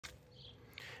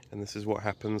And this is what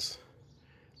happens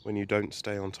when you don't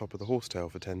stay on top of the horsetail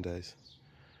for 10 days.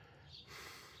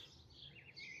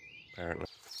 Apparently.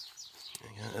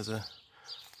 There you go, there's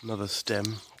another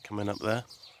stem coming up there.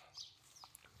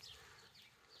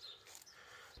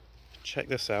 Check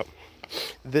this out.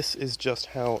 This is just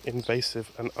how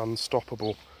invasive and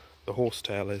unstoppable the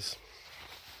horsetail is.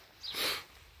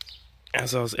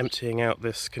 As I was emptying out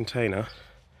this container,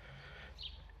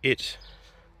 it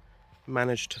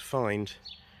managed to find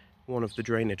one of the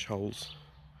drainage holes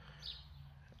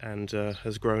and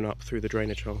has grown up through the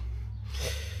drainage hole.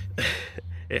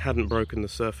 It hadn't broken the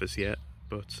surface yet,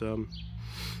 but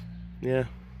yeah,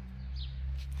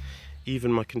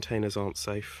 even my containers aren't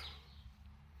safe.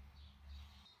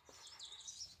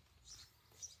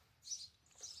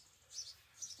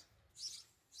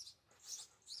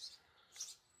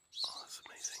 Oh, that's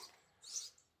amazing.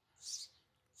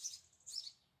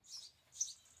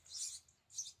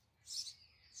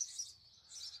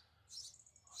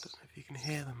 I don't know if you can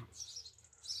hear them.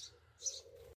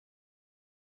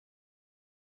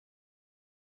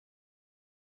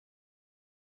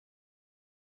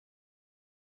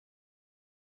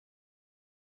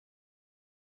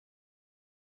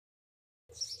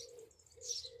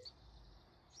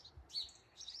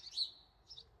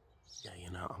 Yeah,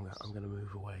 you know, I'm gonna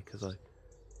move away because I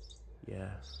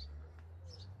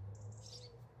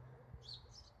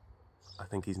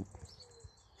think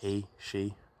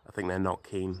she, I think they're not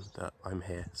keen that I'm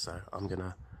here, so I'm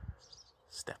gonna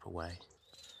step away.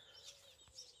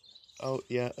 Oh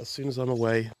yeah, as soon as I'm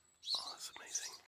away,